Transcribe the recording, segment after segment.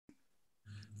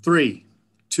Three,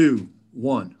 two,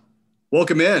 one.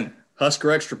 Welcome in, Husker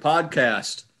Extra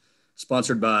Podcast,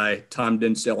 sponsored by Tom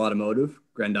Dinsdale Automotive,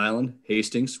 Grand Island,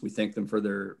 Hastings. We thank them for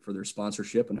their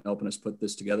sponsorship and helping us put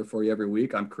this together for you every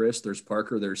week. I'm Chris. There's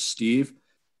Parker. There's Steve.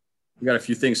 We got a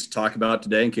few things to talk about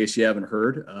today, in case you haven't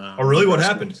heard. Oh, really? What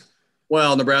happened?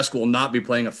 Well, Nebraska will not be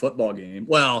playing a football game.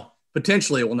 Well,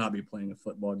 potentially it will not be playing a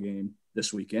football game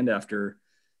this weekend after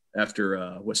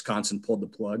Wisconsin pulled the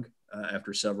plug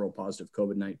after several positive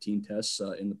COVID-19 tests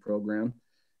in the program.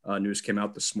 News came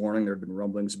out this morning. There have been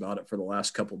rumblings about it for the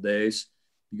last couple of days.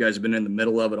 You guys have been in the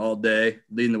middle of it all day,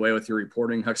 leading the way with your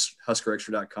reporting,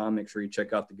 huskerextra.com. Make sure you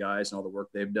check out the guys and all the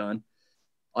work they've done.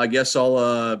 I guess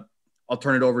I'll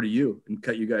turn it over to you and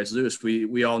cut you guys loose.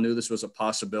 We all knew this was a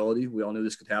possibility. We all knew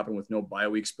this could happen with no bye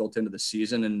weeks built into the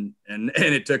season, and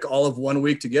it took all of 1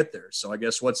 week to get there. So I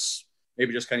guess what's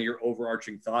maybe just kind of your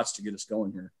overarching thoughts to get us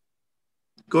going here?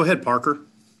 Go ahead, Parker.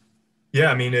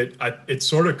 Yeah, I mean, it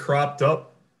sort of cropped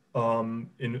up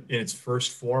in its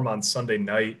first form on Sunday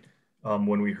night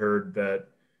when we heard that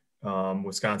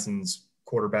Wisconsin's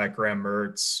quarterback Graham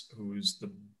Mertz, who's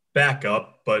the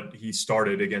backup, but he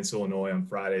started against Illinois on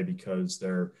Friday because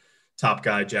their top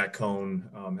guy, Jack Cohn,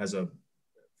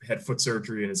 had foot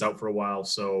surgery and is out for a while.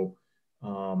 So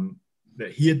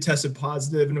that he had tested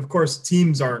positive. And of course,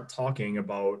 teams aren't talking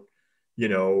about,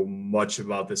 much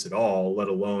about this at all, let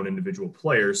alone individual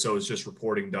players. So it's just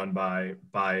reporting done by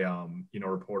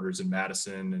reporters in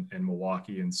Madison and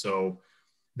Milwaukee. And so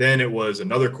then it was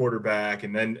another quarterback.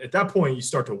 And then at that point, you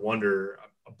start to wonder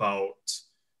about,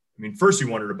 first you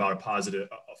wondered about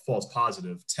a false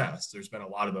positive test. There's been a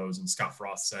lot of those. And Scott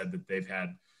Frost said that they've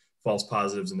had false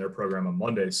positives in their program on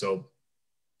Monday. So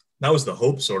that was the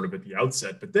hope sort of at the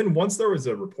outset. But then once there was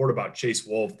a report about Chase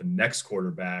Wolf, the next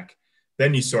quarterback,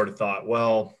 then you sort of thought,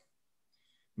 well,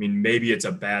 maybe it's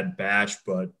a bad batch,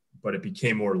 but it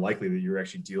became more likely that you're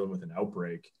actually dealing with an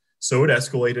outbreak. So it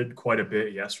escalated quite a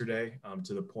bit yesterday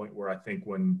to the point where I think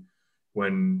when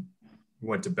we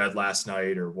went to bed last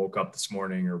night or woke up this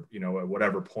morning or, at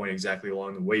whatever point exactly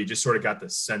along the way, you just sort of got the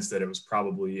sense that it was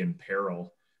probably in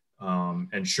peril.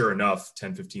 And sure enough,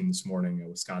 10:15 this morning,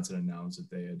 Wisconsin announced that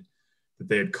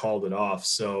they had called it off.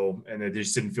 So, and they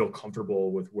just didn't feel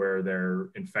comfortable with where their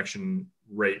infection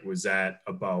rate was at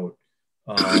about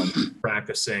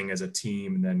practicing as a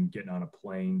team and then getting on a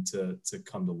plane to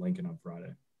come to Lincoln on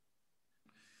Friday.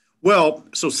 Well,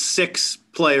 so 6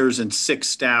 players and 6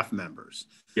 staff members.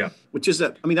 Yeah. Which is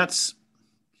that's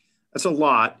a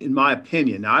lot in my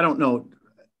opinion. Now, I don't know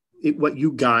what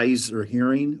you guys are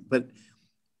hearing, but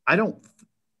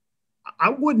I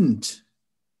wouldn't,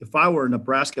 if I were a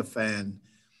Nebraska fan,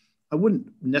 I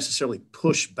wouldn't necessarily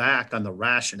push back on the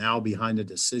rationale behind the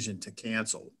decision to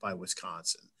cancel by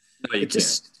Wisconsin. No, you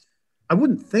can't. I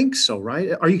wouldn't think so,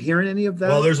 right? Are you hearing any of that?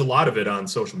 Well, there's a lot of it on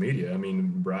social media.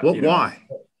 Why?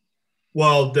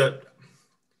 Well,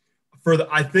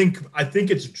 I think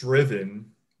it's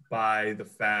driven by the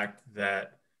fact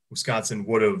that Wisconsin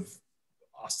would have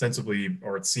ostensibly,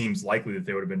 or it seems likely that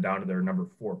they would have been down to their number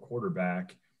 4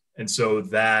 quarterback. And so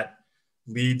that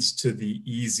leads to the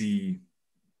easy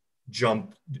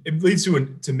jump. It leads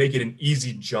to make it an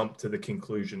easy jump to the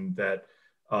conclusion that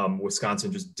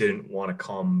Wisconsin just didn't want to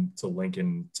come to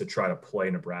Lincoln to try to play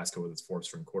Nebraska with its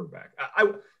 4th-string quarterback.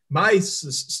 My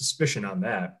suspicion on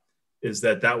that is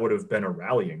that would have been a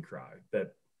rallying cry,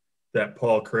 that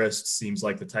Paul Chryst seems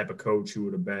like the type of coach who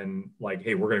would have been like,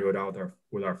 hey, we're going to go down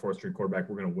with our 4th-string quarterback.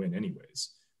 We're going to win anyways.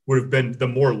 Would have been the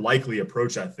more likely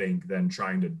approach, I think, than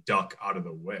trying to duck out of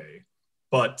the way.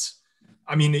 But,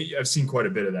 I've seen quite a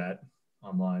bit of that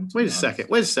online. Wait a second.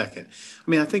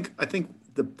 I think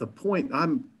the point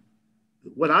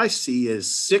what I see is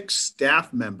 6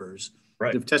 staff members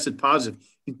that have tested positive,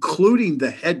 including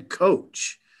the head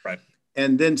coach. Right.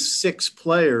 And then 6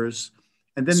 players.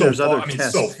 And then there's other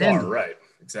tests. So far, right.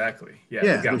 Exactly.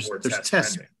 Yeah. There's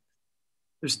tests.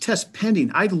 There's tests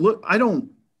pending.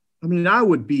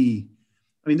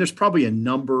 There's probably a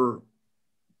number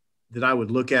that I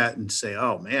would look at and say,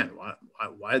 oh man,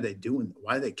 why are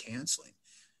they canceling?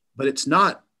 But it's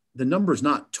not, the number's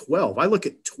not 12. I look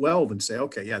at 12 and say,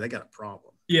 okay, yeah, they got a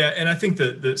problem. Yeah. And I think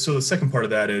the second part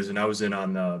of that is, and I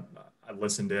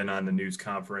listened in on the news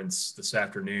conference this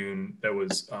afternoon that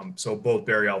was, so both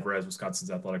Barry Alvarez,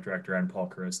 Wisconsin's athletic director, and Paul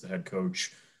Chryst, the head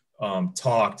coach,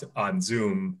 talked on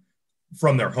Zoom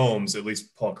from their homes, at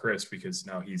least Paul Chryst, because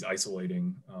now he's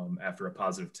isolating after a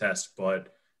positive test,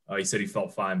 but he said he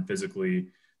felt fine physically.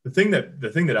 The thing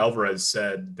that Alvarez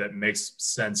said that makes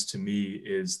sense to me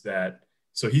is that,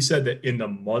 so he said that in the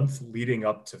month leading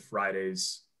up to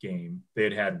Friday's game,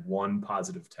 they had 1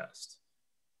 positive test.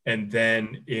 And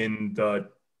then in the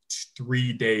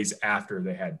 3 days after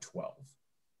they had 12.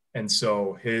 And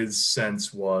so his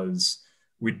sense was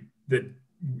what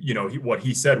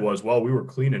he said was, well, we were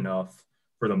clean enough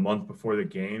for the month before the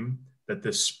game that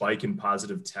this spike in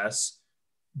positive tests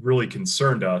really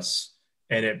concerned us.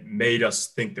 And it made us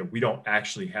think that we don't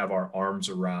actually have our arms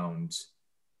around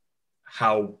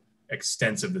how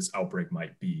extensive this outbreak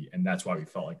might be. And that's why we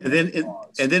felt like and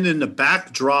then in the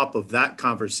backdrop of that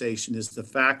conversation is the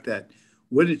fact that,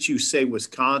 wouldn't you say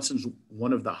Wisconsin's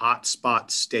one of the hot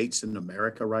spot states in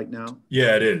America right now?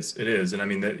 Yeah, it is. It is. And I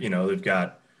mean, they've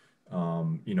got,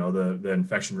 the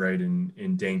infection rate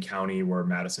in Dane County, where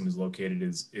Madison is located,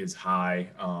 is high.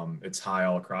 It's high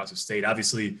all across the state.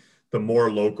 Obviously, the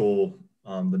more local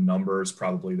the numbers,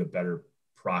 probably the better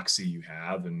proxy you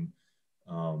have. And,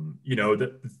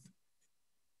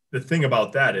 the thing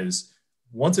about that is,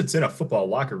 once it's in a football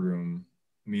locker room,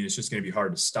 I mean, it's just going to be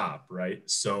hard to stop, right?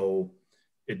 So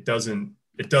it doesn't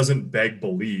beg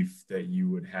belief that you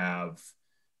would have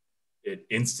it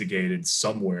instigated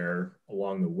somewhere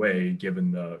along the way,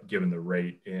 given the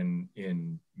rate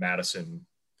in Madison,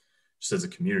 just as a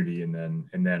community, and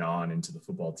then on into the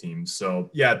football team. So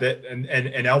yeah,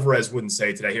 and Alvarez wouldn't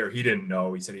say today here, he didn't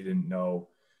know. He said he didn't know,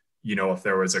 if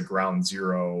there was a ground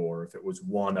zero or if it was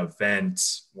one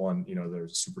event,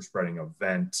 there's a super spreading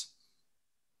event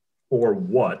or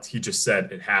what. He just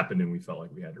said it happened and we felt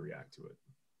like we had to react to it.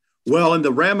 Well, and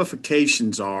the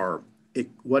ramifications are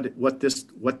what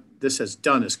this has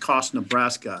done is cost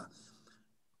Nebraska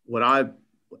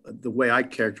the way I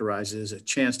characterize it is a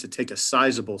chance to take a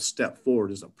sizable step forward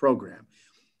as a program.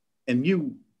 And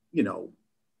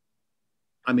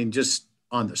just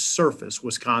on the surface,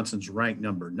 Wisconsin's ranked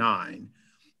number 9.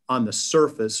 On the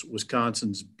surface,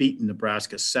 Wisconsin's beaten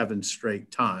Nebraska 7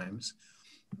 straight times.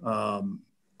 On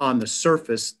the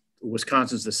surface,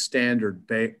 Wisconsin's the standard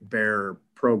bearer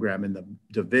program in the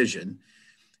division.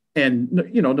 And,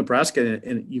 Nebraska,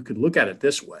 and you could look at it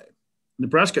this way.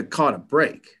 Nebraska caught a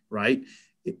break, right?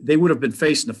 They would have been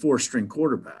facing a 4-string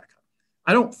quarterback.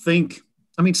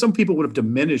 Some people would have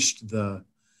diminished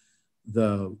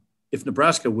if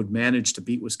Nebraska would manage to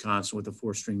beat Wisconsin with a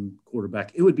 4-string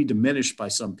quarterback, it would be diminished by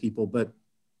some people, but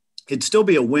it'd still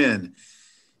be a win.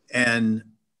 And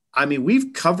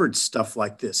we've covered stuff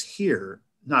like this here,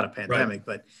 not a pandemic, right.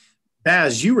 But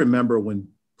Baz, you remember when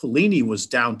Pelini was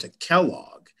down to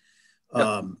Kellogg,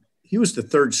 he was the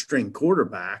 3rd-string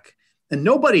quarterback. And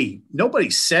nobody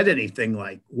said anything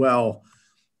like, well,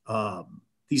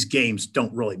 these games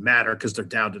don't really matter because they're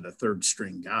down to the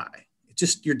 3rd-string guy. It's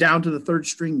just you're down to the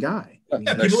 3rd-string guy.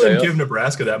 People didn't give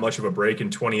Nebraska that much of a break in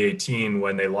 2018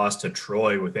 when they lost to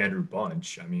Troy with Andrew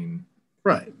Bunch.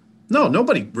 Right. No,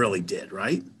 nobody really did,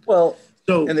 right? Well,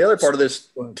 and the other part of this,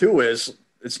 too, is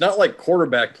it's not like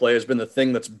quarterback play has been the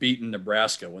thing that's beaten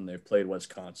Nebraska when they've played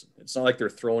Wisconsin. It's not like they're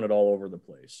throwing it all over the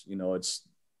place. It's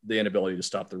the inability to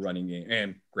stop the running game.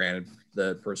 And granted,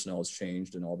 the personnel has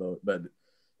changed but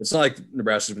it's not like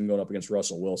Nebraska's been going up against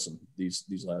Russell Wilson these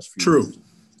last few True. years.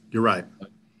 You're right.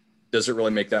 Does it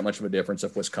really make that much of a difference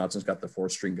if Wisconsin's got the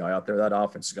 4th-string guy out there? That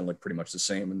offense is going to look pretty much the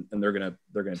same, and they're going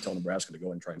to tell Nebraska to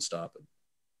go and try and stop it.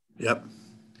 Yep.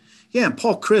 Yeah, and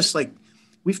Paul Chryst, like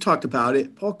we've talked about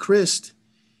it. Paul Chryst,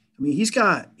 he's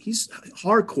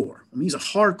hardcore. He's a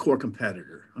hardcore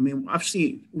competitor. We've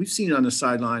seen it on the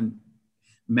sideline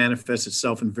manifest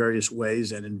itself in various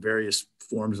ways and in various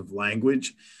forms of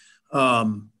language.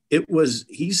 I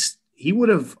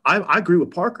agree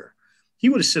with Parker. He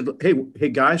would have said, hey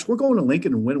guys, we're going to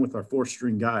Lincoln and win with our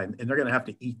 4th-string guy, and they're going to have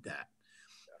to eat that.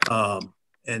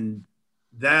 And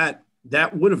that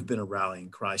would have been a rallying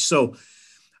cry. So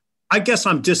I guess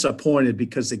I'm disappointed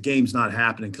because the game's not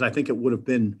happening, because I think it would have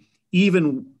been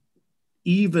even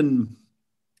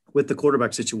with the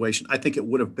quarterback situation, I think it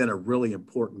would have been a really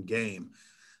important game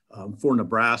for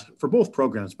Nebraska, for both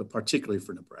programs, but particularly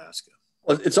for Nebraska.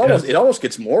 Well, it almost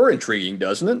gets more intriguing,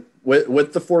 doesn't it?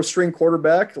 With the 4th-string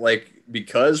quarterback,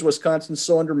 because Wisconsin's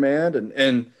so undermanned,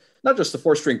 and not just the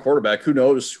 4th-string quarterback, who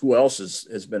knows who else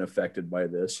has been affected by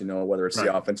this, whether it's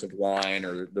the offensive line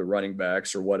or the running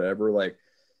backs or whatever.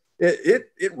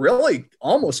 It really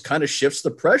almost kind of shifts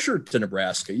the pressure to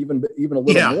Nebraska even a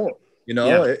little more.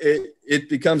 It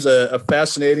becomes a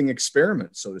fascinating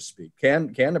experiment, so to speak.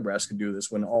 Can Nebraska do this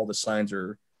when all the signs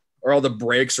or all the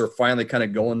breaks are finally kind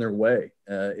of going their way,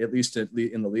 at least in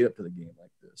the lead up to the game like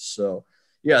this? So,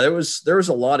 yeah, there was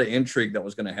a lot of intrigue that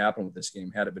was going to happen with this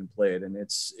game had it been played, and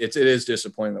it is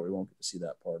disappointing that we won't get to see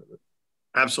that part of it.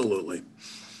 Absolutely.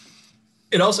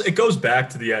 It goes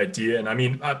back to the idea, and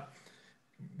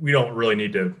we don't really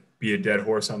need to be a dead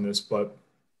horse on this, but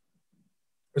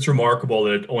It's remarkable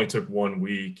that it only took 1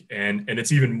 week, and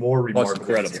it's even more remarkable.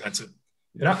 Incredible.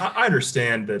 And I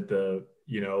understand that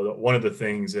one of the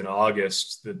things in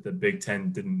August that the Big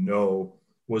Ten didn't know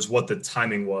was what the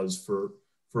timing was for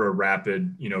a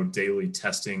rapid, daily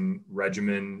testing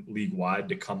regimen league-wide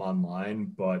to come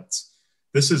online. But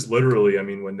this is literally,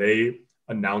 when they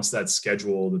announced that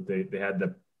schedule that they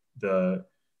had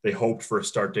they hoped for a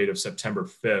start date of September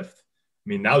 5th.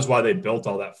 That was why they built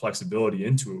all that flexibility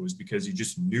into it, was because you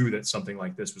just knew that something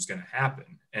like this was going to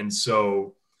happen. And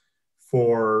so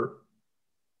for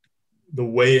the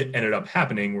way it ended up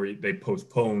happening, where they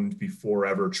postponed before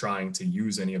ever trying to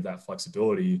use any of that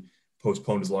flexibility,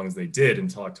 postponed as long as they did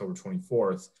until October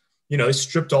 24th, they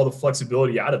stripped all the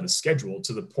flexibility out of the schedule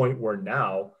to the point where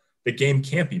now the game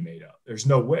can't be made up. There's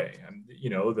no way.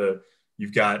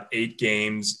 You've got 8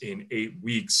 games in 8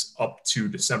 weeks up to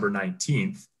December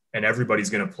 19th. And everybody's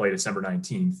going to play December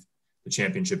 19th, the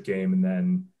championship game, and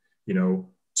then,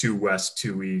 2 West,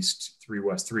 2 East, 3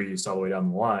 West, 3 East, all the way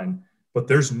down the line. But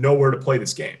there's nowhere to play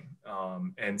this game.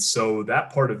 And so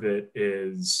that part of it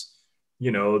is,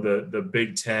 the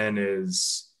Big Ten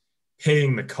is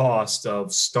paying the cost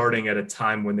of starting at a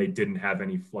time when they didn't have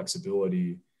any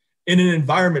flexibility in an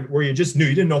environment where you just knew,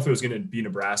 you didn't know if it was going to be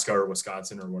Nebraska or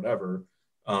Wisconsin or whatever.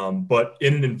 But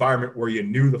in an environment where you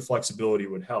knew the flexibility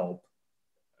would help,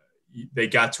 they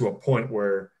got to a point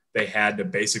where they had to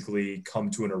basically come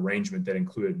to an arrangement that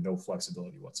included no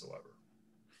flexibility whatsoever.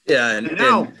 Yeah. And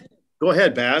now, go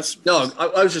ahead, Baz. No,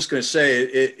 I was just going to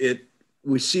say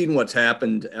we've seen what's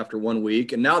happened after 1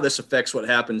 week, and now this affects what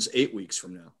happens 8 weeks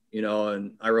from now,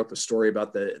 and I wrote the story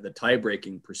about the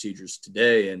tie-breaking procedures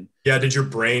today. And yeah, did your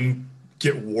brain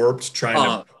get warped trying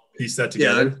to piece that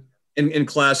together? Yeah, in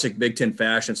classic Big Ten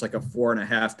fashion, it's like a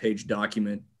 4.5-page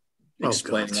document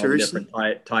explaining all the different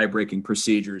tie-breaking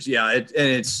procedures. Yeah,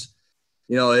 it's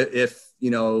if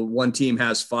one team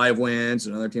has 5 wins,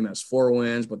 another team has 4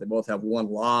 wins, but they both have 1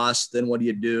 loss, then what do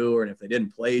you do? Or if they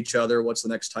didn't play each other, what's the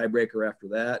next tiebreaker after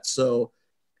that? So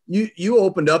you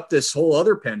opened up this whole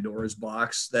other Pandora's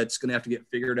box that's going to have to get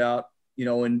figured out,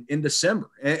 in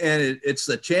December. And it's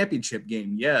the championship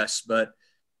game, yes, but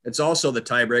it's also the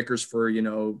tiebreakers for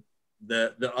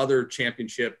the other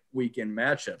championship weekend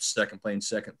matchups, second playing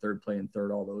second, third playing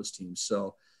third, all those teams.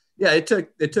 So yeah, it took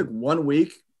 1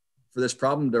 week for this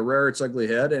problem to rear its ugly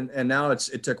head. And now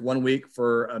it took 1 week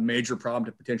for a major problem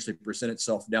to potentially present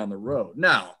itself down the road.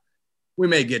 Now we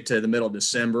may get to the middle of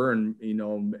December and,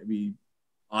 maybe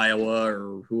Iowa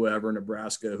or whoever,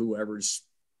 Nebraska, whoever's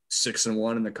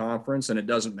 6-1 in the conference, and it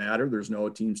doesn't matter. There's no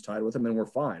teams tied with them and we're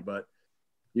fine. But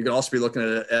you could also be looking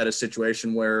at a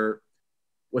situation where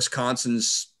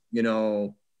Wisconsin's,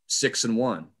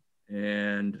 6-1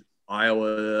 and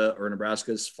Iowa or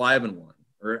Nebraska's 5-1,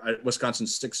 or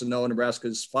Wisconsin's 6-0 and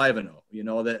Nebraska's 5-0,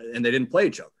 and they didn't play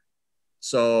each other.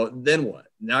 So then what?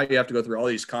 Now you have to go through all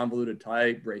these convoluted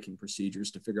tie-breaking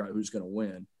procedures to figure out who's going to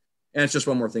win. And it's just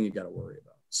one more thing you got to worry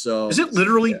about. So is it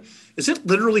literally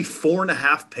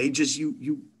 4.5 pages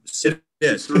you sit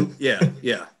through? Yeah,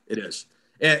 it is.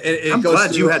 And I'm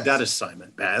glad you had that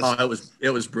assignment, Baz. It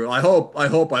was brutal. I hope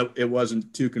it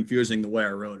wasn't too confusing the way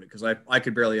I wrote it, because I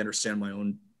could barely understand my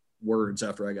own words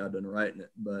after I got done writing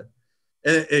it. But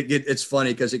it's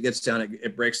funny because it gets down,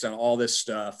 it breaks down all this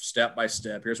stuff step by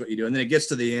step. Here's what you do, and then it gets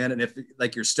to the end, and if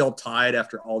you're still tied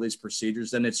after all these procedures,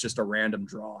 then it's just a random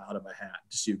draw out of a hat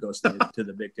to see who goes to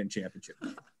the Big Ten championship.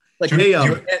 Like, hey,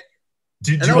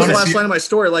 and that was the last line of my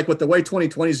story. Like, with the way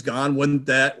 2020's gone,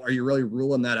 are you really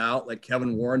ruling that out? Like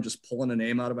Kevin Warren just pulling a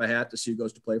name out of a hat to see who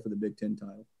goes to play for the Big Ten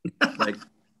title. Like,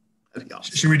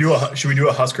 should we do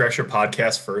a Husker Extra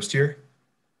podcast first here?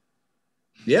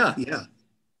 Yeah.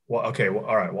 Well, okay. Well,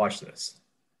 all right. Watch this.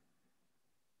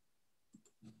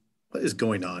 What is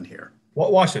going on here?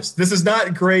 Well, watch this. This is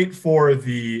not great for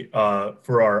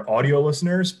for our audio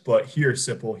listeners, but here,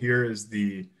 Sipple, here's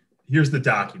the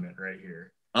document right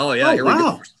here. Oh yeah! Here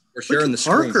wow. We're sharing the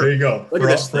screen. There you go.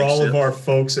 For all of our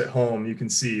folks at home, you can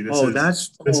see this. I'm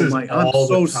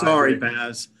so sorry,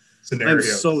 Baz. Scenario. I'm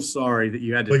so sorry that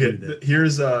you had to do this.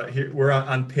 Here we're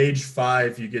on page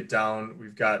 5. You get down.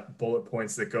 We've got bullet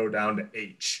points that go down to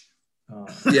H.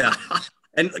 Yeah,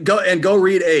 and go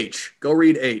read H. Go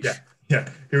read H. Yeah.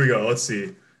 Here we go. Let's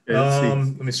see.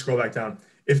 Let me scroll back down.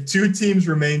 If 2 teams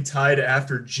remain tied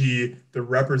after G, the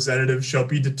representative shall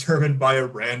be determined by a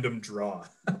random draw.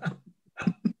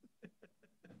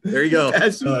 There you go. There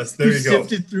you go.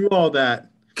 Sifted through all that.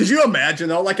 Could you imagine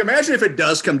though? Like, imagine if it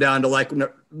does come down to like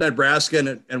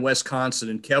Nebraska and Wisconsin,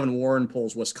 and Kevin Warren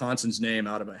pulls Wisconsin's name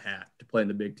out of a hat to play in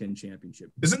the Big Ten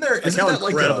championship. Isn't that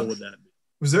incredible would that be?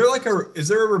 is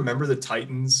there a Remember the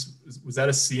Titans? Was that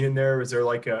a scene in there? Was there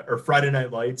or Friday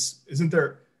Night Lights? Isn't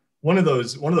there one of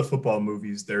the football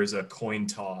movies? There's a coin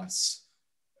toss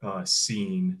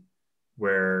scene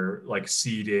where like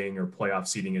seeding or playoff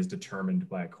seeding is determined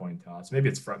by a coin toss. Maybe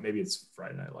it's Friday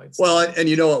Night Lights. Well, and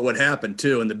you know what would happen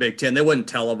too in the Big Ten? They wouldn't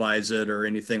televise it or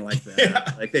anything like that.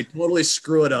 Yeah. Like they totally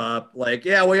screw it up. Like,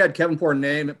 yeah, we had Kevin pull a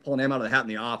name out of the hat in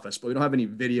the office, but we don't have any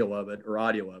video of it or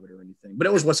audio of it or anything. But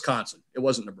it was Wisconsin. It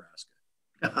wasn't Nebraska.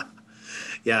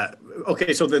 Yeah.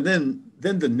 Okay. So then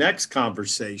the next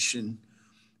conversation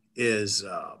is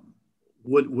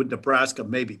would Nebraska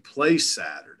maybe play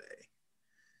Saturday?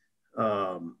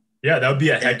 Yeah, that'd be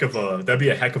a heck of a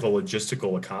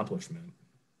logistical accomplishment.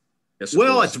 Yes,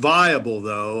 well, it's viable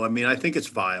though. I mean, I think it's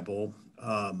viable,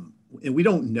 and we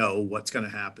don't know what's going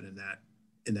to happen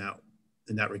in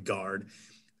that regard.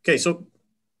 Okay, so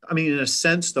I mean, in a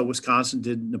sense, though, Wisconsin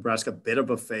did Nebraska a bit of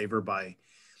a favor by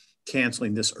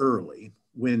canceling this early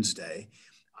Wednesday.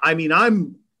 I mean,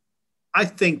 I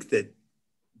think that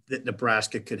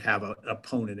Nebraska could have an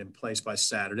opponent in place by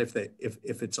Saturday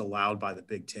if it's allowed by the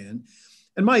Big Ten.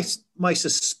 And my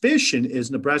suspicion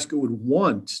is Nebraska would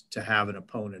want to have an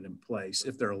opponent in place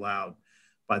if they're allowed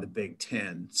by the Big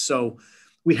Ten. So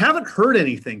we haven't heard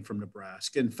anything from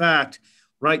Nebraska. In fact,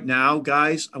 right now,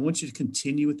 guys, I want you to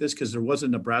continue with this because there was a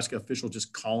Nebraska official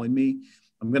just calling me.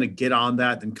 I'm going to get on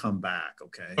that, then come back.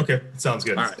 Okay. Okay. Sounds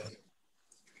good. All right.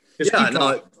 Yeah.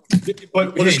 No.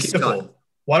 But hey,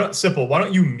 Sipple, why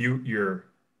don't you mute your?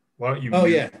 Why don't you? Oh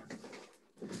mute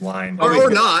line or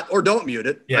not, or don't mute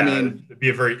it. Yeah, I mean, it'd be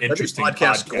a very interesting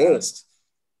podcast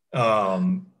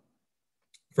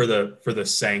for the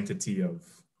sanctity of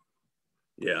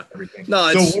everything.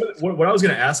 No, so what I was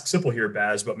going to ask Sipple here,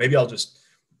 Baz, but maybe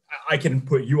I can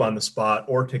put you on the spot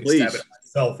or take a stab at it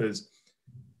myself is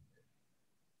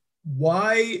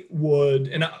why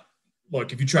would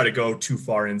look, if you try to go too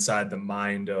far inside the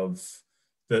mind of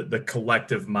the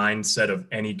collective mindset of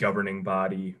any governing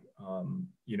body,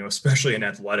 especially in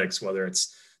athletics, whether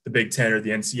it's the Big Ten or the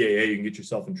NCAA, you can get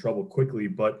yourself in trouble quickly.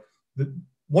 But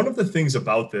one of the things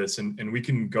about this, and we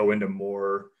can go into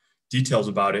more details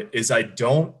about it, is I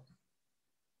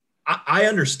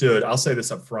understood, I'll say this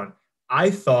up front,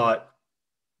 I thought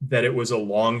that it was a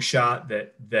long shot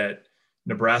that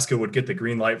Nebraska would get the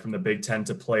green light from the Big Ten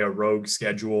to play a rogue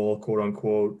schedule, quote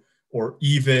unquote, or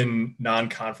even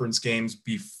non-conference games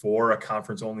before a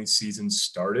conference-only season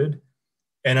started.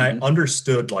 And I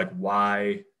understood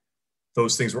why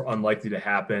those things were unlikely to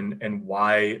happen and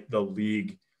why the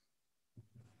league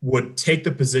would take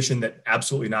the position that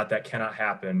absolutely not, that cannot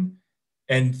happen.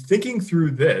 And thinking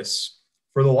through this,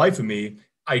 for the life of me,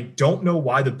 I don't know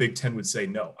why the Big Ten would say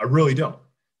no. I really don't.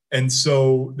 And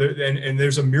so, and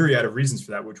there's a myriad of reasons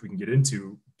for that, which we can get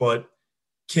into. But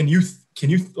can you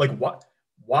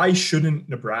why shouldn't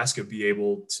Nebraska be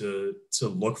able to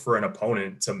look for an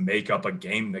opponent to make up a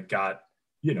game that got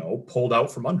pulled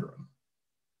out from under them?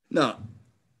 No,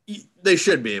 they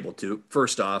should be able to,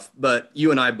 first off. But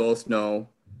you and I both know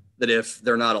that if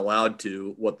they're not allowed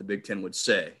to, what the Big Ten would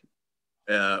say.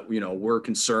 We're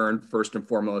concerned first and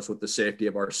foremost with the safety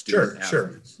of our student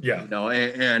athletes. Sure. Yeah.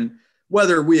 And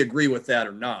whether we agree with that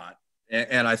or not,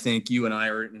 and I think you and I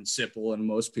are in Sipple and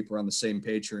most people are on the same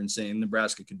page here in saying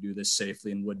Nebraska could do this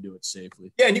safely and would do it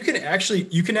safely. Yeah, and you can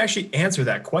actually answer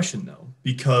that question though,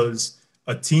 because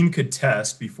a team could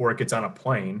test before it gets on a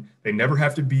plane. They never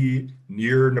have to be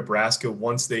near Nebraska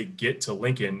once they get to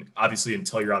Lincoln, obviously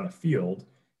until you're on the field.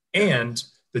 And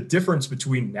the difference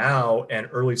between now and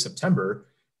early September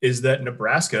is that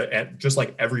Nebraska, and just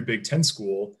like every Big Ten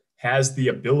school, has the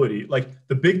ability,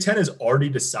 the Big Ten has already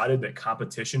decided that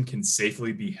competition can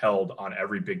safely be held on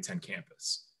every Big Ten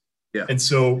campus. Yeah. And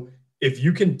so if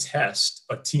you can test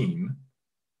a team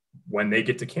when they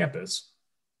get to campus,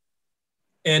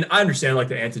 and I understand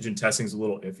the antigen testing is a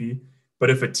little iffy, but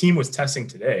if a team was testing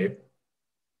today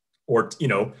or,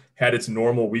 had its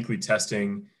normal weekly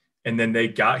testing, and then they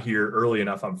got here early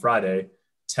enough on Friday,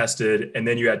 tested, and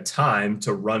then you had time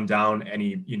to run down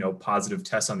any, positive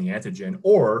tests on the antigen,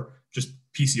 or just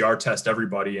PCR test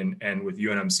everybody and with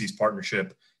UNMC's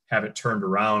partnership, have it turned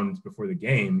around before the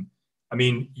game. I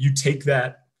mean, you take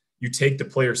the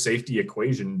player safety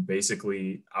equation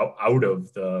basically out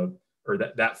of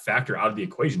that factor out of the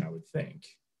equation, I would think.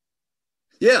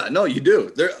 Yeah, no, you do.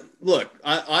 Look,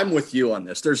 I'm with you on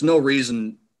this. There's no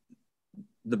reason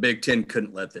the Big Ten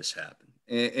couldn't let this happen.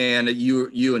 And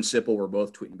you and Sipple were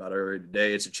both tweeting about it earlier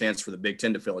today. It's a chance for the Big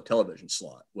Ten to fill a television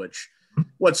slot, which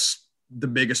what's the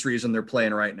biggest reason they're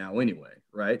playing right now anyway,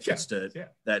 right? Yeah. Just that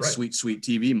right. sweet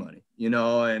TV money,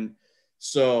 And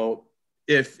so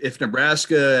if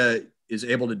Nebraska is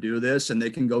able to do this and they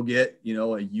can go get, a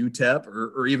UTEP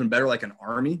or even better, like an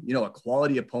Army, a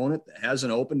quality opponent that has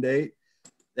an open date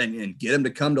and get them to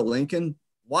come to Lincoln,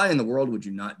 why in the world would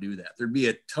you not do that? There'd be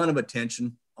a ton of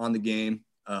attention on the game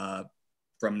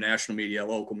from national media,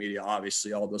 local media,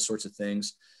 obviously, all those sorts of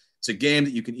things. It's a game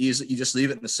that you can you just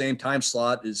leave it in the same time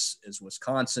slot as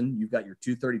Wisconsin. You've got your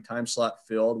 2:30 time slot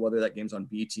filled, whether that game's on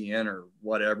BTN or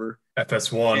whatever.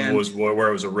 FS1 was where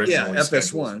it was originally. Yeah,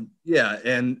 FS1. Yeah,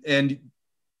 and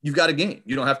you've got a game.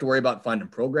 You don't have to worry about finding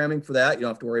programming for that. You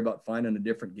don't have to worry about finding a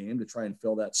different game to try and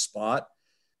fill that spot.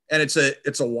 And it's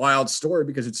a wild story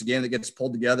because it's a game that gets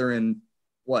pulled together in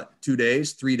 2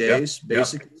 days, 3 days,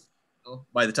 basically. Yep.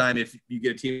 By the time if you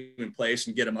get a team in place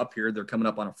and get them up here, they're coming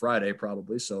up on a Friday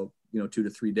probably. So, 2 to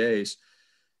 3 days.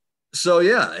 So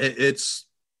yeah,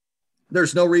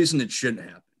 there's no reason it shouldn't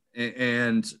happen.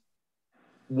 And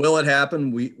will it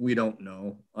happen? We don't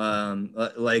know.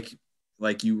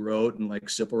 Like you wrote and like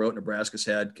Sipple wrote, Nebraska's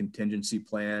had contingency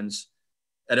plans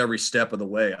at every step of the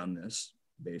way on this,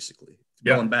 basically.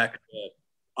 Yep. Going back to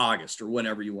August or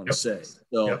whenever you want to say.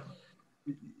 So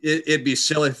it'd be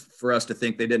silly for us to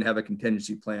think they didn't have a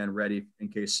contingency plan ready in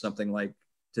case something like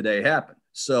today happened.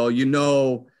 So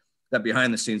that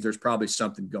behind the scenes, there's probably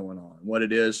something going on. What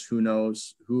it is, who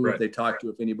knows? If they talk to,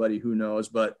 if anybody, who knows?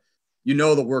 But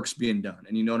the work's being done,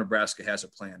 and Nebraska has a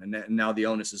plan. And now the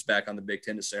onus is back on the Big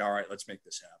Ten to say, all right, let's make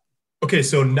this happen. Okay,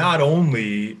 so not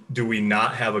only do we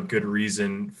not have a good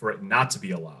reason for it not to be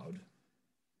allowed,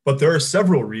 but there are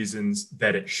several reasons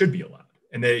that it should be allowed,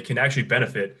 and they can actually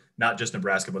benefit not just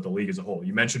Nebraska, but the league as a whole.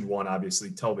 You mentioned one,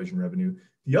 obviously, television revenue.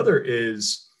 The other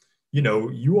is,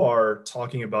 you are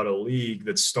talking about a league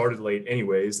that started late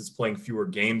anyways, that's playing fewer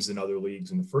games than other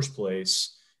leagues in the first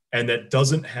place, and that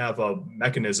doesn't have a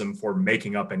mechanism for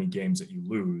making up any games that you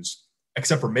lose,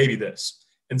 except for maybe this.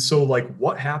 And so,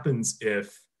 what happens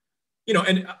if,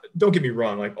 and don't get me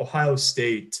wrong, like Ohio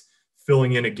State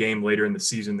filling in a game later in the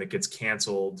season that gets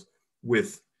canceled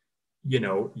with,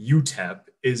 UTEP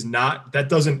that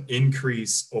doesn't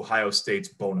increase Ohio State's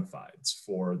bona fides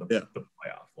for the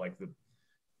playoff.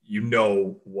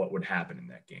 What would happen in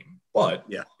that game. But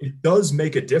it does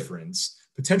make a difference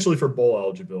potentially for bowl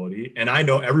eligibility. And I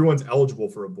know everyone's eligible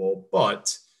for a bowl,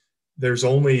 but there's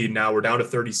now we're down to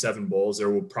 37 bowls. There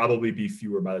will probably be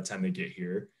fewer by the time they get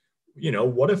here.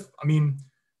 What if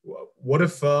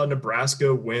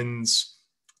Nebraska wins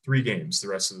 3 games the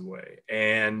rest of the way,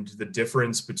 and the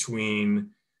difference between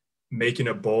making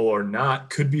a bowl or not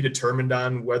could be determined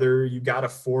on whether you got a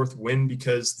 4th win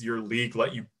because your league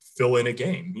let you fill in a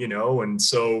game, and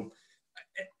so,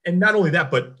 and not only that,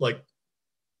 but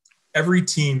every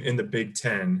team in the Big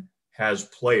Ten has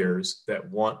players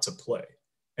that want to play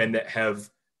and that have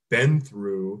been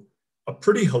through a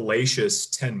pretty hellacious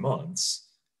 10 months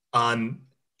on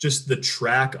just the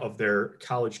track of their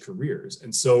college careers.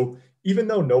 And so even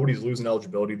though nobody's losing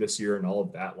eligibility this year and all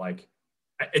of that,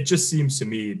 it just seems to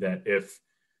me that if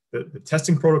the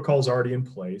testing protocol is already in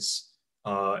place,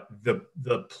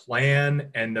 the plan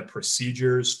and the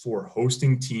procedures for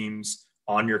hosting teams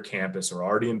on your campus are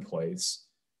already in place.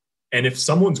 And if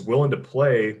someone's willing to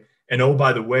play, and oh,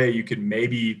 by the way, you could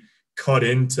maybe cut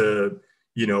into,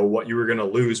 what you were going to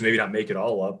lose, maybe not make it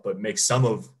all up, but make some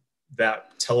of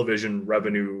that television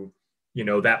revenue,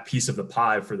 that piece of the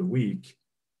pie for the week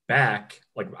back.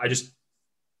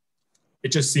 It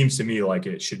just seems to me like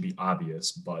it should be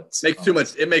obvious, but makes too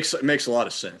much. It makes a lot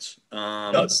of sense.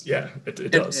 It does. Yeah,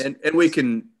 it does. And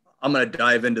I'm going to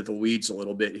dive into the weeds a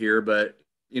little bit here, but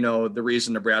the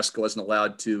reason Nebraska wasn't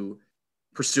allowed to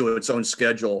pursue its own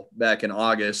schedule back in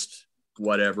August,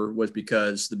 was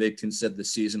because the Big Ten said the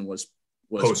season was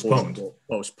postponed.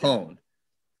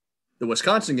 The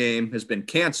Wisconsin game has been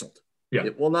canceled. Yeah.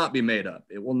 It will not be made up.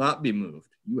 It will not be moved.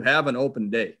 You have an open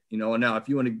date, now if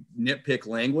you want to nitpick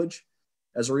language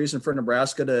as a reason for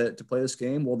Nebraska to play this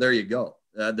game, well, there you go.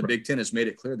 The Big Ten has made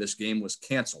it clear this game was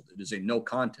canceled. It is a no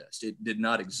contest. It did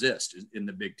not exist in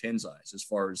the Big Ten's eyes as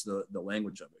far as the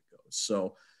language of it goes.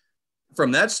 So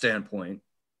from that standpoint,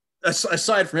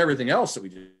 aside from everything else that we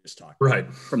just talked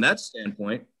about, from that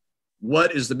standpoint,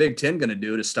 what is the Big Ten going to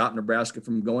do to stop Nebraska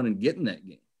from going and getting that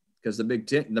game? Because the Big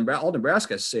Ten, all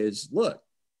Nebraska has to say is, look,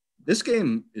 this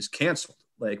game is canceled.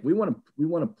 We want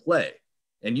to play.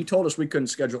 And you told us we couldn't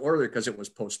schedule earlier because it was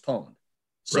postponed.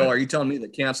 So are you telling me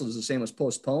that canceled is the same as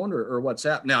postponed or what's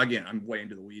happening? Now, again, I'm way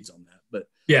into the weeds on that. But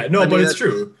but it's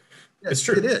true. It's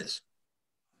true. It is.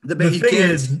 The thing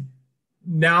is,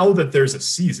 now that there's a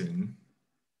season,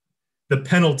 the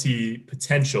penalty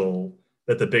potential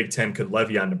that the Big Ten could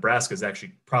levy on Nebraska is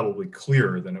actually probably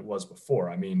clearer than it was before.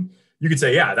 I mean, you could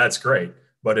say, yeah, that's great.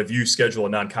 But if you schedule a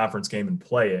non-conference game and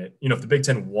play it, you know, if the Big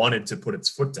Ten wanted to put its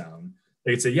foot down,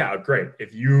 they could say, yeah, great.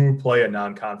 If you play a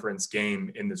non-conference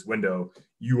game in this window,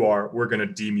 we're going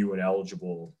to deem you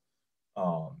ineligible,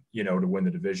 you know, to win the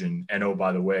division. And oh,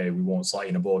 by the way, we won't slot you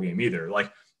in a bowl game either.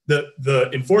 Like the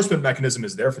enforcement mechanism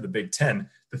is there for the Big Ten.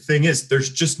 The thing is,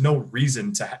 there's just no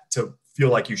reason to feel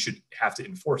like you should have to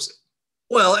enforce it.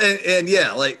 Well, and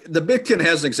yeah, like the Big Ten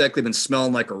hasn't exactly been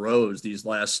smelling like a rose these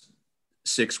last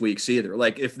 6 weeks either.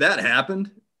 Like if that happened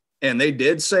and they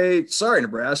did say, sorry,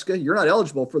 Nebraska, you're not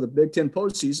eligible for the Big Ten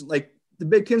postseason, like the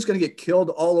Big Ten's going to get killed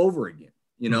all over again,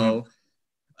 you know?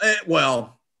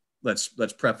 Well, let's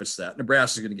preface that.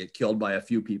 Nebraska's going to get killed by a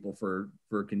few people for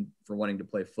wanting to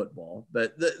play football.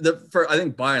 But I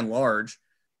think by and large,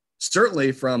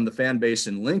 certainly from the fan base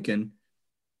in Lincoln,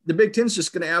 the Big Ten's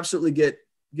just going to absolutely get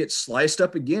sliced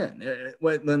up again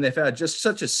when they've had just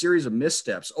such a series of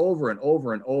missteps over and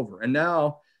over and over. And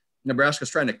now Nebraska's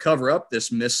trying to cover up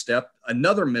this misstep,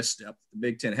 another misstep the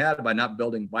Big Ten had by not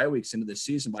building bye weeks into the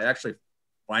season by actually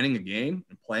finding a game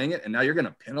and playing it. And now you're going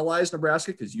to penalize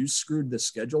Nebraska because you screwed the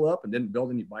schedule up and didn't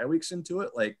build any bye weeks into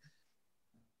it. Like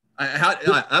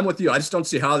I'm with you. I just don't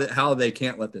see how they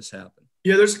can't let this happen.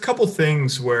 Yeah, there's a couple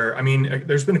things where, I mean,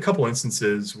 there's been a couple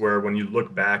instances where when you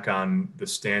look back on the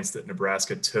stance that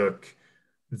Nebraska took,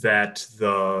 that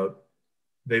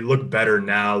they look better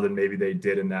now than maybe they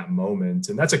did in that moment.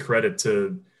 And that's a credit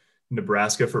to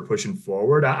Nebraska for pushing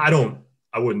forward. I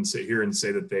wouldn't sit here and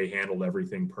say that they handled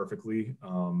everything perfectly.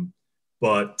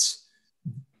 But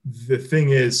the thing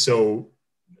is, so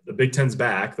the Big Ten's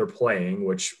back, they're playing,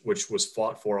 which was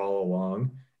fought for all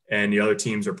along. And the other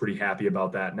teams are pretty happy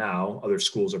about that now. Other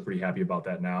schools are pretty happy about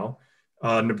that now.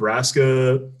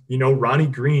 Nebraska, you know, Ronnie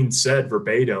Green said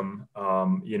verbatim,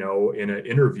 you know, in an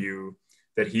interview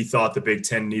that he thought the Big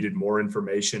Ten needed more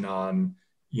information on,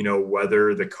 you know,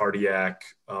 whether the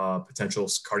potential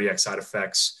cardiac side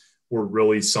effects were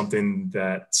really something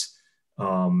that,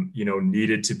 you know,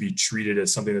 needed to be treated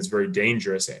as something that's very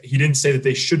dangerous. He didn't say that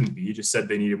they shouldn't be. He just said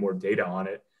they needed more data on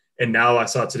it. And now I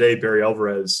saw today, Barry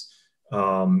Alvarez,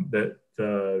 that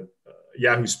the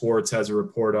Yahoo Sports has a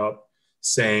report up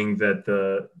saying that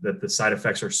the side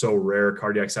effects are so rare,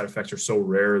 cardiac side effects are so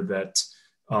rare that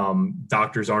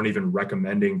doctors aren't even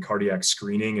recommending cardiac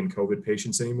screening in COVID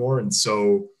patients anymore. And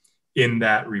so in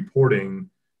that reporting,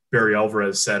 Barry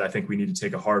Alvarez said, I think we need to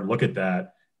take a hard look at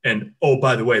that. And, oh,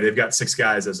 by the way, they've got 6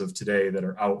 guys as of today that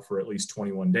are out for at least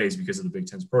 21 days because of the Big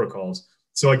Ten's protocols.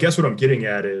 So I guess what I'm getting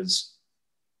at is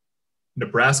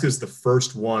Nebraska is the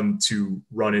first one to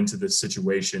run into this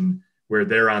situation where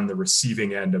they're on the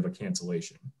receiving end of a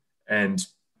cancellation. And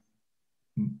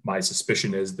my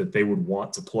suspicion is that they would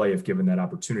want to play if given that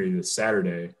opportunity this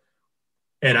Saturday.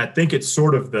 And I think it's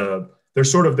they're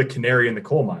sort of the canary in the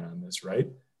coal mine on this, right?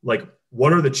 Like,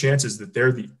 what are the chances that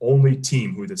they're the only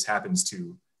team who this happens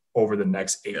to over the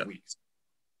next 8 weeks?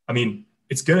 I mean,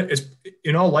 it's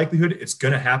in all likelihood, it's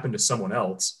going to happen to someone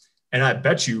else. And I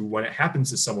bet you when it happens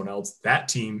to someone else, that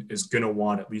team is going to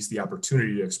want at least the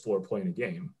opportunity to explore playing a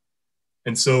game.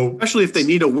 And so, especially if they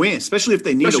need a win,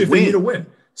 They need a win.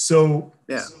 So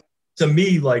yeah, to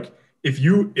me, like if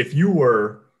you,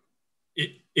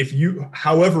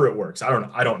 however it works, I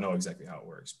don't know exactly how it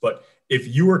works, but if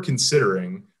you were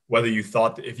considering whether you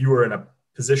thought that if you were in a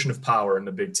position of power in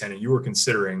the Big Ten and you were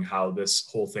considering how this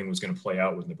whole thing was going to play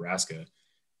out with Nebraska,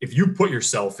 if you put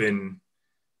yourself in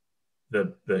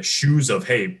the shoes of,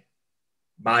 hey,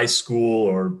 my school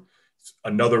or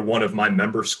another one of my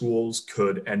member schools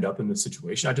could end up in this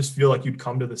situation, I just feel like you'd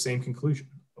come to the same conclusion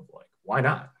of like, why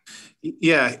not?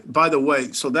 Yeah. By the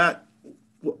way, so that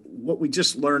what we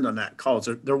just learned on that call is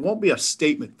there won't be a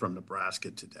statement from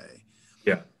Nebraska today.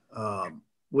 Yeah.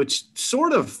 Which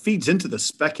sort of feeds into the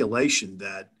speculation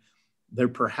that they're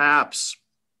perhaps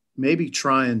maybe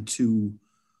trying to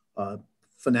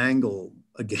finagle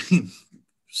a game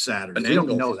Saturday. We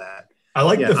don't know that. I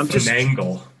like the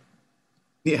finagle.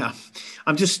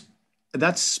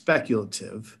 That's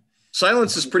speculative.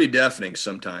 Silence is pretty deafening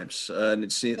sometimes, and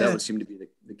that would seem to be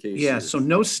the case. Yeah, so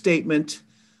no statement.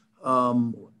 I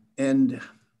mean,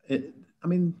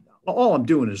 all I'm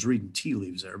doing is reading tea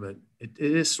leaves there, but it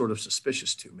is sort of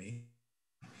suspicious to me.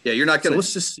 Yeah, you're not going to.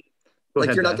 Let's just see.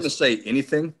 You're not going to say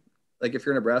anything. Like if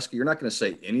you're Nebraska, you're not going to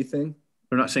say anything.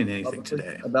 They're not saying anything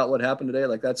today about what happened today.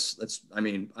 Like that's. I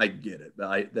mean, I get it,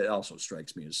 but that also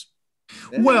strikes me as.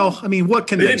 Well, I mean, what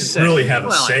can they say? Didn't really have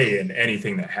a say in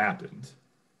anything that happened.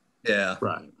 Yeah,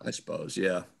 right. I suppose.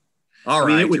 Yeah. All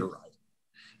right, you're right.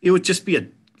 It would just be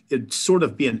it'd sort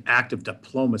of be an act of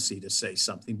diplomacy to say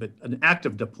something, but an act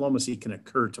of diplomacy can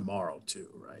occur tomorrow too,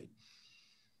 right?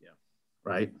 Yeah.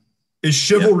 Right. Is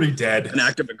chivalry dead? An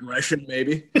act of aggression,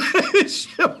 maybe.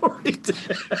 Chivalry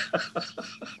dead.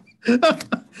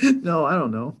 No, I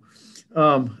don't know.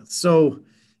 So,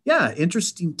 yeah,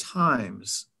 interesting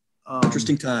times.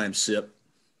 Interesting times, Sip.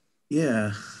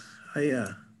 Yeah,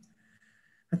 I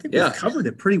think we've covered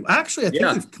it pretty. Actually, I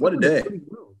think we've covered it pretty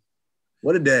well.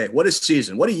 What a day! What a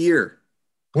season! What a year!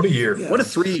 What a year! Yeah. What a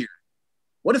 3 year!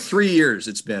 What a 3 years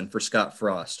it's been for Scott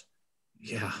Frost.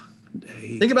 Yeah.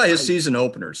 Think about his season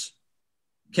openers.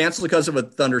 Canceled because of a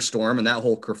thunderstorm and that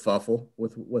whole kerfuffle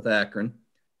with Akron.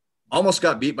 Almost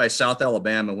got beat by South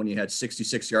Alabama when he had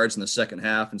 66 yards in the second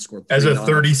half and scored as a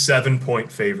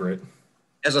 37-point favorite.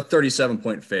 As a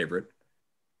 37-point favorite.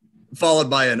 Followed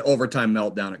by an overtime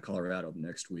meltdown at Colorado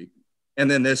next week.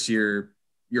 And then this year,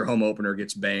 your home opener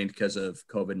gets banged because of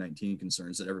COVID-19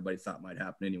 concerns that everybody thought might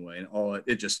happen anyway. And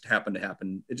it just happened to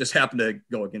happen. It just happened to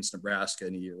go against Nebraska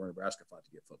in a year where Nebraska fought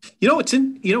to get football.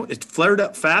 It flared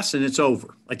up fast and it's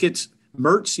over. Like it's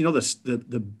Mertz,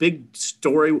 the big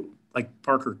story like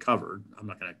Parker covered. I'm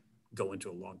not going to go into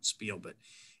a long spiel, but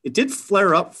it did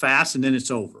flare up fast and then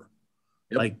it's over.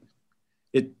 Yep. Like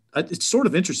it's sort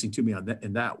of interesting to me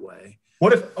in that way.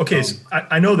 What if, so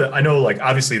I know like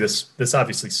obviously this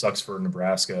obviously sucks for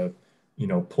Nebraska,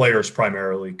 players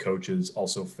primarily, coaches,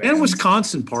 also fans. And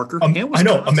Wisconsin, Parker. And Wisconsin.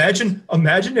 I know.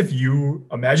 Imagine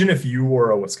if you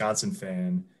were a Wisconsin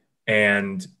fan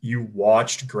and you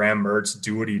watched Graham Mertz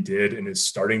do what he did in his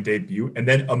starting debut, and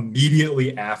then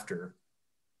immediately after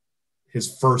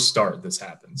his first start, this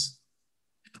happens.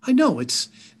 I know.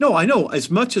 I know.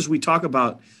 As much as we talk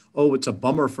about, it's a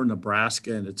bummer for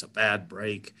Nebraska and it's a bad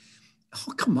break.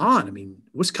 Oh, come on. I mean,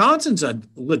 Wisconsin's a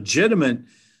legitimate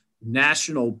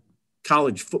national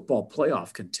college football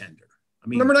playoff contender. I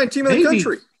mean, number 9 team in the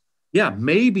country. Yeah,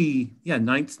 maybe. Yeah,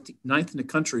 ninth in the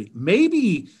country.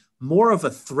 Maybe more of a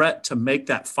threat to make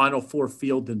that Final Four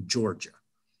field than Georgia.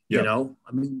 Yep.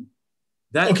 I mean,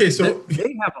 they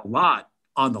have a lot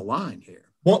on the line here.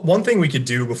 One thing we could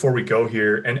do before we go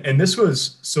here, and this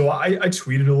was, so I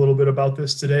tweeted a little bit about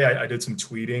this today. I did some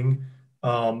tweeting,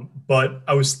 but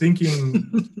I was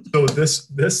thinking, so this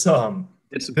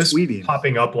tweeting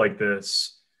popping up like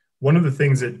this, one of the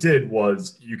things it did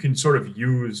was you can sort of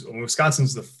use,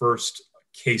 Wisconsin's the first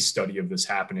case study of this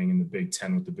happening in the Big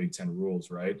Ten with the Big Ten rules,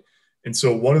 right? And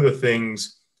so one of the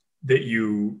things that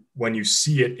when you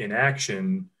see it in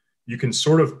action, you can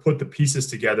sort of put the pieces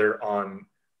together on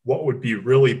what would be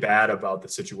really bad about the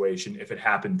situation if it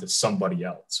happened to somebody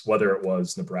else, whether it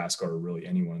was Nebraska or really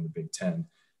anyone in the Big Ten.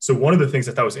 So one of the things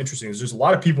I thought was interesting is there's a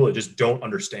lot of people that just don't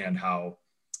understand how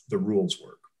the rules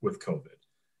work with COVID.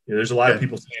 There's a lot of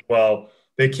people saying, well,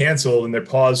 they canceled and they're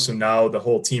paused, so now the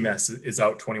whole team is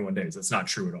out 21 days. That's not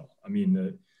true at all. I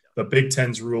mean, the Big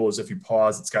Ten's rule is if you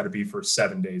pause, it's got to be for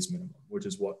 7 days minimum, which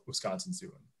is what Wisconsin's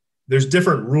doing. There's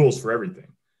different rules for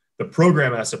everything. The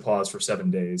program has to pause for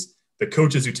 7 days. The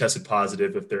coaches who tested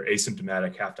positive, if they're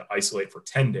asymptomatic, have to isolate for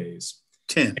 10 days.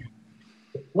 10.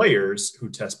 The players who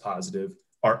test positive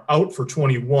are out for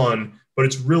 21, but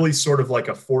it's really sort of like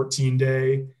a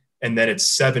 14-day, and then it's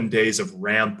 7 days of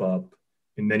ramp up,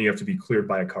 and then you have to be cleared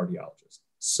by a cardiologist.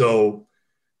 So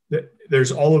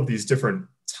there's all of these different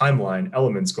timeline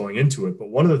elements going into it. But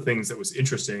one of the things that was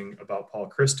interesting about Paul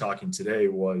Chryst talking today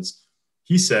was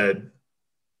he said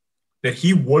that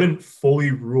he wouldn't fully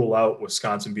rule out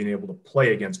Wisconsin being able to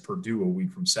play against Purdue a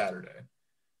week from Saturday.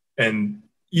 And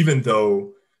even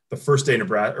though the first day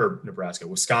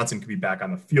Wisconsin could be back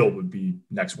on the field would be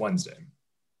next Wednesday,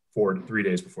 3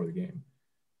 days before the game.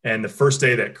 And the first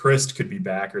day that Chryst could be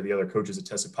back or the other coaches that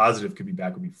tested positive could be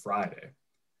back would be Friday.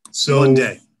 So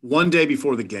one day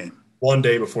before the game. 1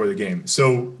 day before the game.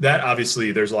 So that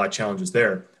obviously there's a lot of challenges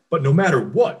there. But no matter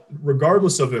what,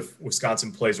 regardless of if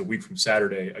Wisconsin plays a week from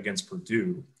Saturday against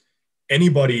Purdue, any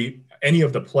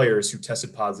of the players who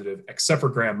tested positive, except for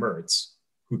Graham Mertz,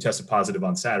 who tested positive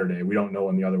on Saturday, we don't know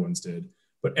when the other ones did,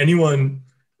 but anyone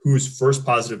whose first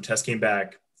positive test came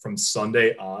back from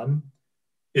Sunday on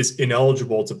is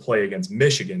ineligible to play against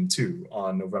Michigan too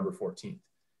on November 14th.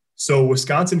 So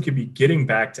Wisconsin could be getting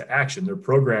back to action. Their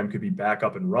program could be back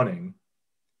up and running.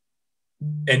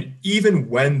 And even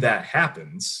when that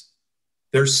happens,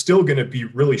 they're still going to be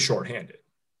really shorthanded.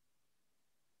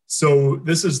 So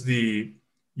this is you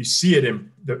see it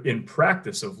in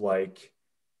practice of like,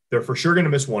 they're for sure going to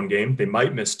miss one game. They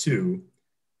might miss two.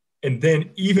 And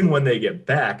then even when they get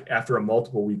back after a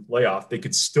multiple week layoff, they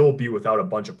could still be without a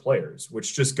bunch of players,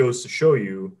 which just goes to show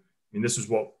you,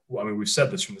 we've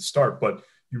said this from the start, but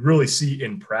you really see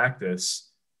in practice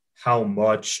how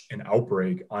much an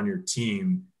outbreak on your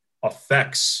team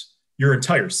affects your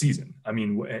entire season. I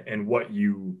mean, and what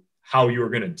you how you are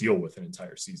going to deal with an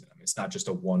entire season. I mean, it's not just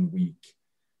a 1 week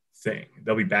thing.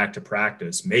 They'll be back to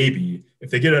practice. Maybe if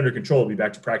they get under control, they'll be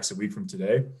back to practice a week from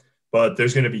today, but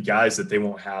there's going to be guys that they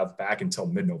won't have back until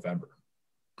mid-November.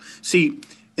 See,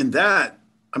 in that,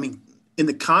 I mean, in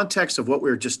the context of what we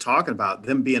were just talking about,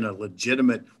 them being a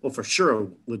legitimate, well, for sure, a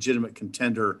legitimate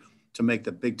contender to make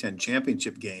the Big Ten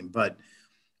championship game. But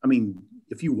I mean,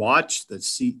 if you watch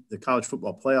the college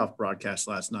football playoff broadcast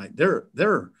last night,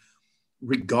 they're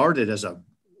regarded as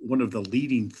one of the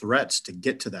leading threats to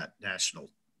get to the national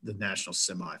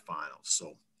semifinals.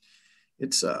 So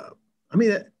it's, I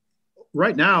mean,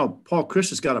 right now, Paul Chryst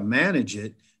has got to manage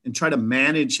it and try to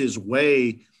manage his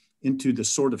way into the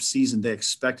sort of season they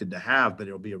expected to have, but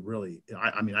it'll be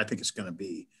I think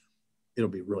it'll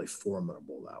be really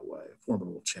formidable that way,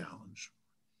 formidable challenge.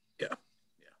 Yeah,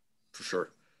 for sure.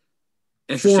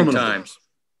 Interesting times.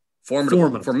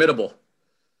 Formidable.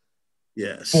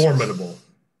 Yes. Formidable.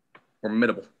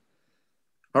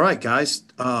 All right, guys.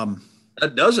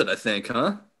 That does it, I think,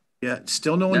 huh? Yeah,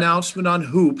 still no announcement on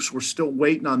hoops. We're still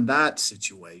waiting on that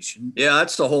situation. Yeah,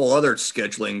 that's the whole other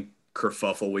scheduling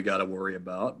kerfuffle we got to worry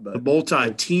about. But the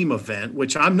multi-team event,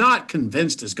 which I'm not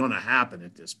convinced is going to happen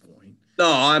at this point.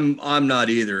 No, I'm not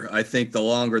either. I think the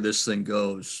longer this thing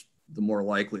goes, the more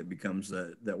likely it becomes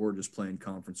that we're just playing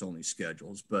conference-only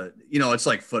schedules. But, it's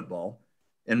like football.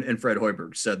 And Fred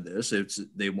Hoiberg said this.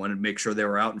 They wanted to make sure they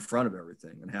were out in front of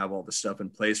everything and have all the stuff in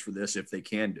place for this if they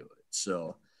can do it.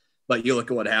 So, but you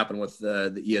look at what happened with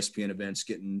the ESPN events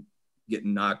getting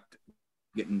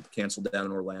canceled down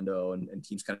in Orlando and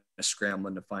teams kind of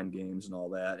scrambling to find games and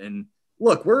all that. And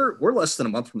look, we're less than a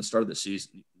month from the start of the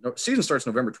season. Season starts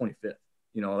November 25th.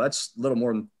 That's a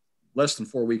little less than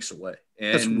 4 weeks away.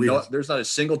 And there's not a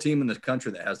single team in the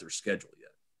country that has their schedule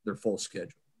yet, their full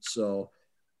schedule. So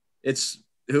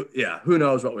who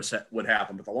knows what would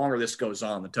happen. But the longer this goes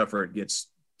on, the tougher it gets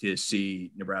to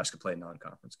see Nebraska play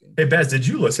non-conference games. Hey, Bez, did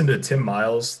you listen to Tim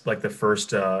Miles, like the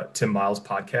first Tim Miles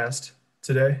podcast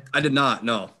today? I did not,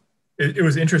 no. It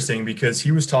was interesting because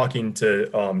he was talking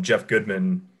to Jeff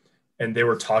Goodman, and they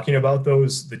were talking about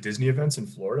the Disney events in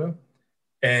Florida.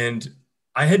 And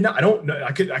I don't know,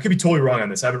 I could be totally wrong on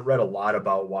this. I haven't read a lot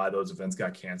about why those events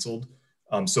got canceled.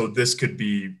 So this could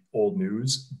be old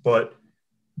news, but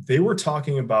they were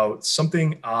talking about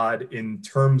something odd in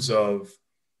terms of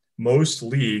most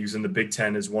leagues, and the Big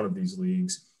Ten is one of these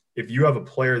leagues. If you have a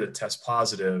player that tests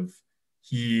positive,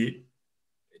 he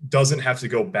doesn't have to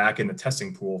go back in the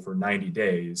testing pool for 90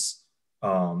 days.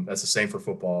 That's the same for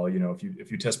football.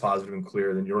 If you test positive and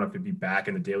clear, then you don't have to be back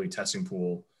in the daily testing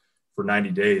pool for 90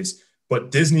 days.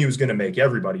 But Disney was going to make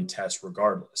everybody test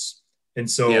regardless. And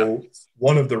so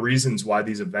one of the reasons why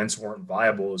these events weren't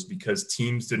viable is because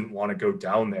teams didn't want to go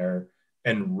down there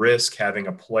and risk having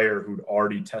a player who'd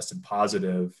already tested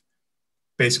positive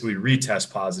basically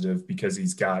retest positive because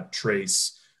he's got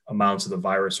trace amounts of the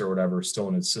virus or whatever still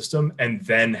in his system, and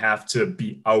then have to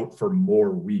be out for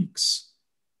more weeks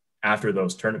after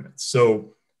those tournaments.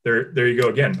 So there you go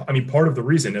again. I mean, part of the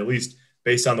reason, at least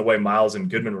based on the way Miles and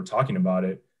Goodman were talking about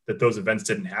it, that those events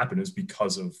didn't happen is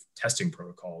because of testing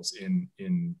protocols in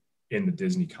the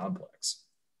Disney complex.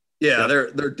 Yeah,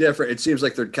 they're different. It seems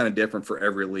like they're kind of different for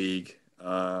every league,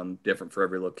 different for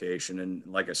every location. And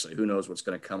like I say, who knows what's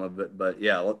going to come of it. But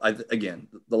yeah, again,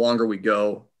 the longer we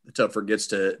go, the tougher it gets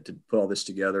to put all this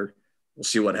together. We'll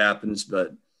see what happens.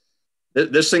 But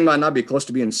this thing might not be close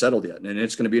to being settled yet. And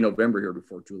it's going to be November here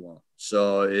before too long.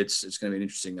 So it's going to be an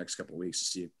interesting next couple of weeks to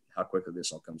see how quickly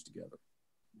this all comes together.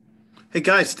 Hey,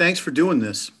 guys, thanks for doing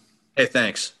this. Hey,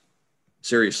 thanks.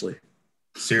 Seriously.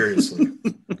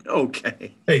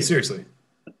 Okay. Hey, seriously.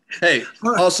 Hey,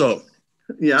 also,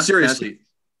 seriously.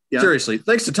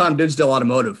 Thanks to Tom Dinsdale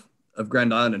Automotive of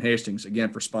Grand Island and Hastings,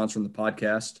 again, for sponsoring the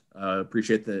podcast.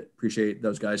 Appreciate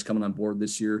those guys coming on board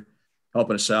this year,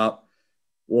 helping us out.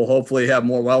 We'll hopefully have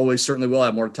more. Well, we certainly will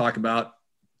have more to talk about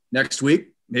next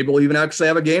week. Maybe we'll even actually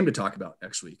have a game to talk about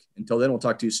next week. Until then, we'll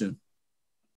talk to you soon.